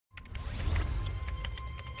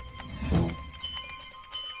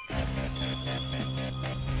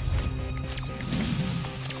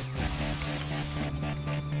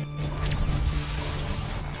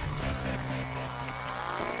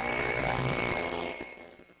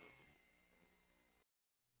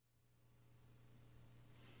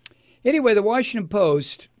Anyway, the Washington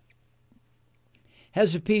Post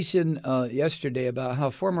has a piece in yesterday about how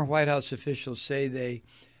former White House officials say they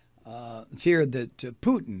fear that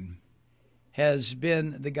Putin has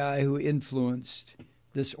been the guy who influenced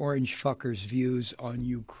this orange fucker's views on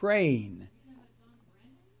Ukraine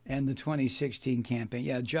and the 2016 campaign.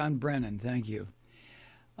 Yeah, John Brennan, thank you.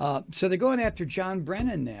 So they're going after John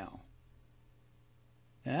Brennan now.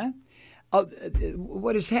 Yeah?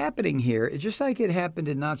 What is happening here, just like it happened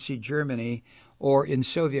in Nazi Germany or in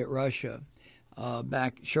Soviet Russia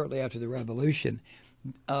back shortly after the revolution,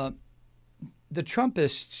 the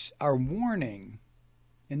Trumpists are warning,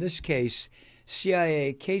 in this case,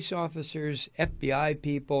 CIA case officers, FBI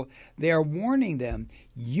people, they are warning them,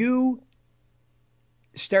 you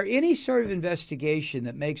start any sort of investigation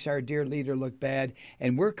that makes our dear leader look bad,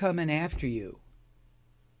 and we're coming after you.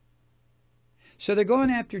 So they're going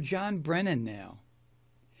after John Brennan now.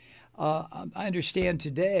 I understand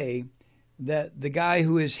today that the guy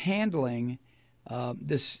who is handling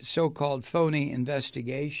this so-called phony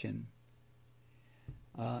investigation,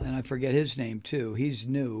 and I forget his name too, he's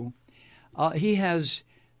new, he has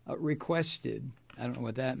requested, I don't know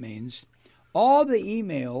what that means, all the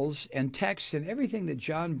emails and texts and everything that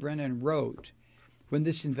John Brennan wrote when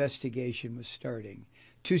this investigation was starting,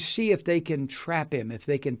 to see if they can trap him, if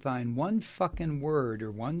they can find one fucking word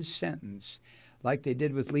or one sentence, like they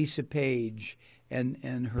did with Lisa Page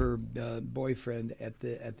and her boyfriend at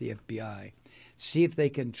the FBI. See if they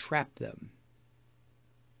can trap them.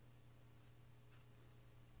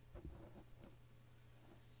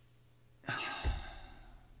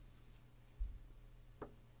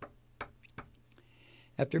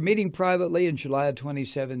 After meeting privately in July of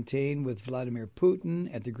 2017 with Vladimir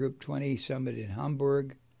Putin at the Group 20 summit in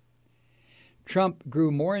Hamburg, Trump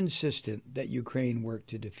grew more insistent that Ukraine work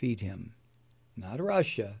to defeat him. Not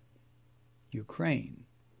Russia, Ukraine.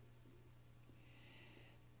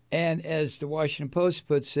 And as the Washington Post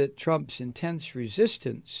puts it, Trump's intense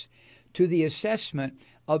resistance to the assessment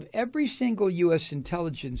of every single U.S.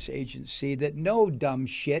 intelligence agency that no dumb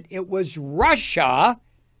shit, it was Russia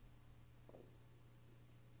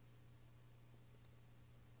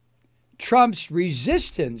Trump's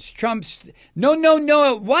resistance, no,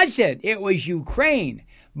 it wasn't. It was Ukraine.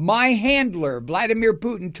 My handler, Vladimir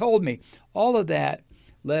Putin, told me. All of that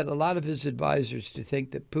led a lot of his advisors to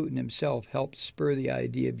think that Putin himself helped spur the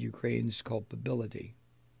idea of Ukraine's culpability.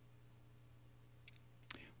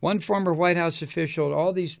 One former White House official, and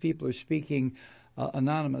all these people are speaking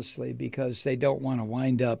anonymously because they don't want to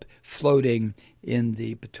wind up floating in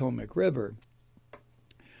the Potomac River.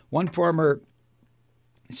 One former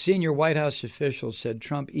senior White House official said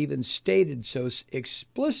Trump even stated so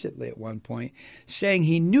explicitly at one point, saying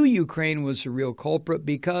he knew Ukraine was the real culprit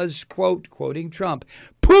because, quote, quoting Trump,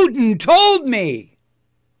 Putin told me,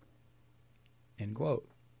 end quote.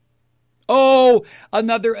 Oh,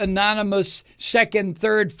 another anonymous second,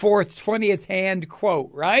 third, fourth, 20th hand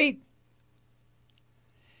quote, right?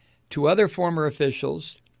 Two other former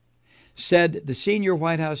officials said the senior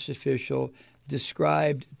White House official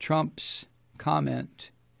described Trump's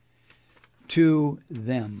comment to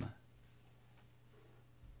them.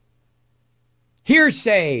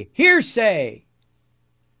 Hearsay, hearsay.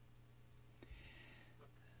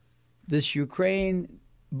 This Ukraine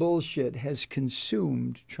bullshit has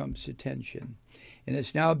consumed Trump's attention, and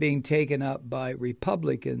it's now being taken up by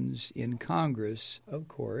Republicans in Congress, of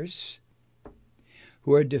course,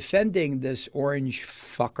 who are defending this orange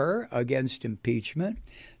fucker against impeachment.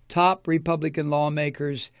 Top Republican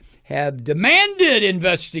lawmakers have demanded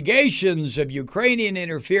investigations of Ukrainian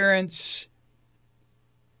interference,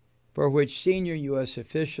 for which senior U.S.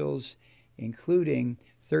 officials, including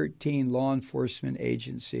 13 law enforcement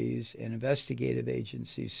agencies and investigative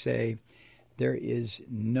agencies, say there is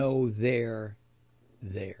no there.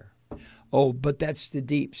 Oh, but that's the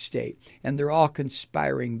deep state. And they're all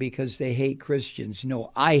conspiring because they hate Christians.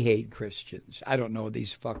 No, I hate Christians. I don't know if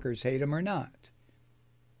these fuckers hate them or not.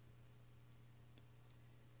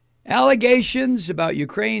 Allegations about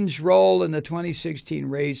Ukraine's role in the 2016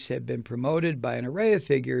 race have been promoted by an array of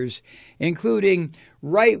figures, including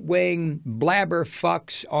right-wing blabber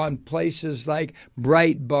fucks on places like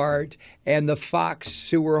Breitbart and the Fox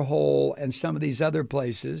sewer hole and some of these other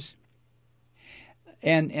places.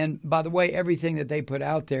 And by the way, everything that they put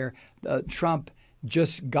out there, Trump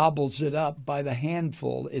just gobbles it up by the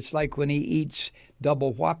handful. It's like when he eats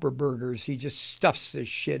double Whopper burgers, he just stuffs this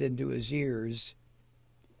shit into his ears.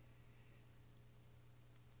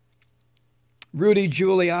 Rudy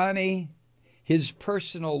Giuliani, his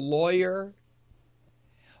personal lawyer,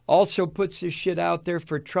 also puts this shit out there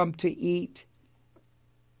for Trump to eat.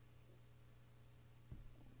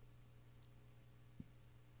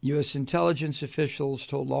 U.S. intelligence officials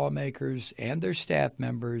told lawmakers and their staff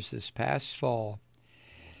members this past fall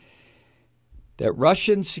that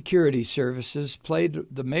Russian security services played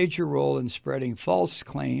the major role in spreading false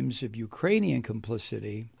claims of Ukrainian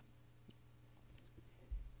complicity,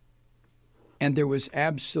 and there was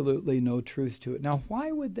absolutely no truth to it. Now,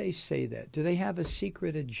 why would they say that? Do they have a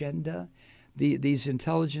secret agenda, these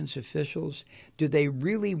intelligence officials? Do they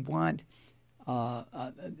really want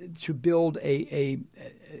to build a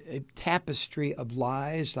tapestry of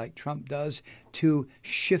lies like Trump does to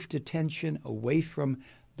shift attention away from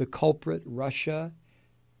the culprit, Russia,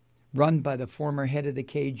 run by the former head of the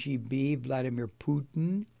KGB, Vladimir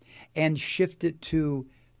Putin, and shift it to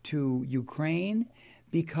Ukraine?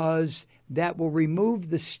 Because that will remove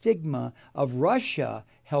the stigma of Russia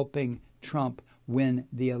helping Trump win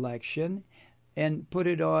the election and put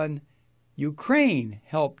it on Ukraine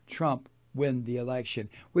helped Trump win the election,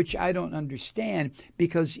 which I don't understand,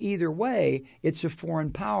 because either way, it's a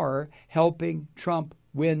foreign power helping Trump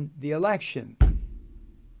win the election.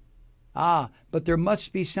 But there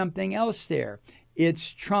must be something else there. It's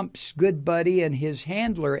Trump's good buddy and his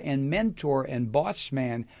handler and mentor and boss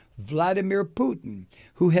man, Vladimir Putin,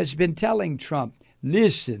 who has been telling Trump,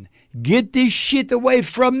 listen, get this shit away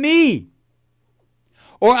from me,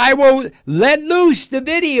 or I will let loose the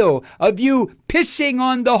video of you pissing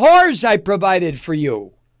on the whores I provided for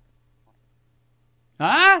you.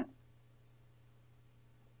 Huh?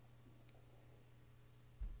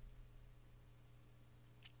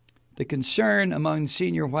 The concern among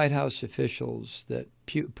senior White House officials that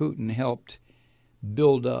Putin helped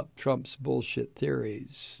build up Trump's bullshit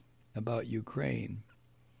theories about Ukraine,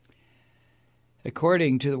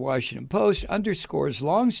 according to the Washington Post, underscores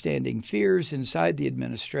longstanding fears inside the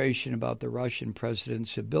administration about the Russian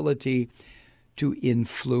president's ability to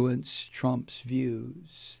influence Trump's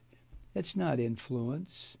views. That's not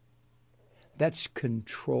influence. That's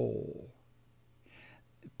control.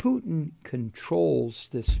 Putin controls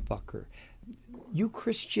this fucker. You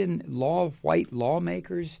Christian white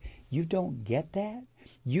lawmakers, you don't get that?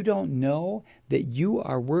 You don't know that you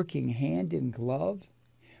are working hand in glove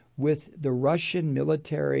with the Russian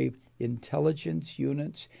military intelligence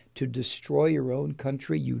units to destroy your own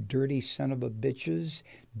country, you dirty son of a bitches?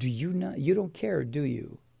 Do you not? You don't care, do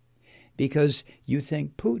you? Because you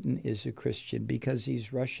think Putin is a Christian because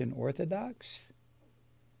he's Russian Orthodox?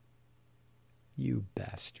 You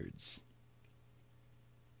bastards.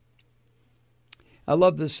 I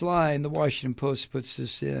love this line. The Washington Post puts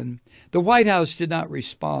this in. The White House did not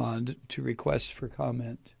respond to requests for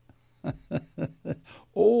comment.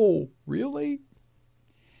 Oh, really?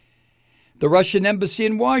 The Russian embassy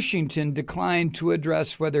in Washington declined to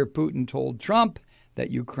address whether Putin told Trump that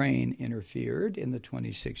Ukraine interfered in the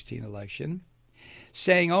 2016 election,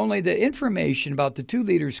 saying only that information about the two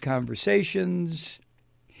leaders' conversations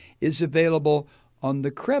is available on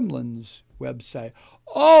the Kremlin's website.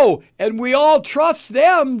 Oh, and we all trust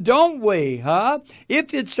them, don't we, huh?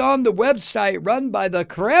 If it's on the website run by the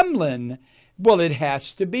Kremlin, well, it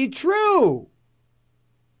has to be true.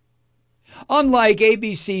 Unlike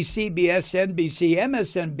ABC, CBS, NBC,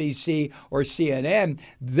 MSNBC, or CNN,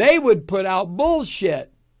 they would put out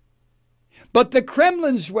bullshit. But the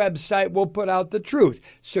Kremlin's website will put out the truth.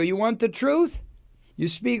 So you want the truth? You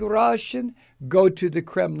speak Russian? Go to the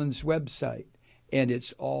Kremlin's website, and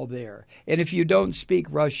it's all there. And if you don't speak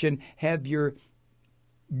Russian, have your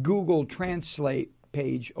Google Translate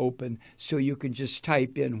page open so you can just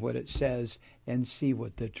type in what it says and see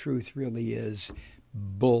what the truth really is.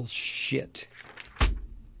 Bullshit.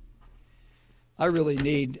 I really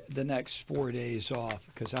need the next 4 days off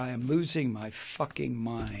because I am losing my fucking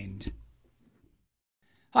mind.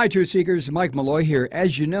 Hi, Truth Seekers. Mike Malloy here.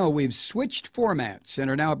 As you know, we've switched formats and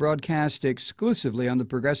are now broadcast exclusively on the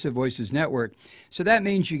Progressive Voices Network. So that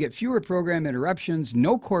means you get fewer program interruptions,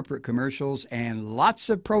 no corporate commercials, and lots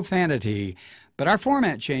of profanity. But our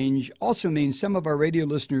format change also means some of our radio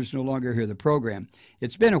listeners no longer hear the program.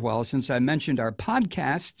 It's been a while since I mentioned our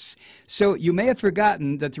podcasts, so you may have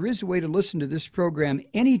forgotten that there is a way to listen to this program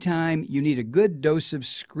anytime you need a good dose of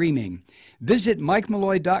screaming. Visit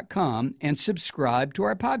MikeMalloy.com and subscribe to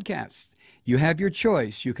our podcasts. You have your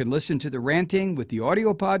choice. You can listen to the ranting with the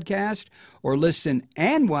audio podcast or listen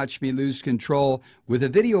and watch me lose control with a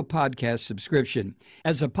video podcast subscription.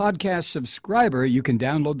 As a podcast subscriber, you can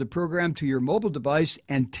download the program to your mobile device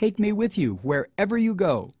and take me with you wherever you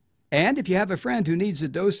go. And if you have a friend who needs a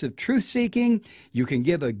dose of truth-seeking, you can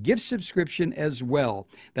give a gift subscription as well.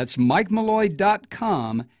 That's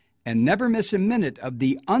MikeMalloy.com, and never miss a minute of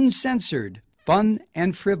the uncensored fun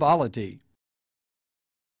and frivolity.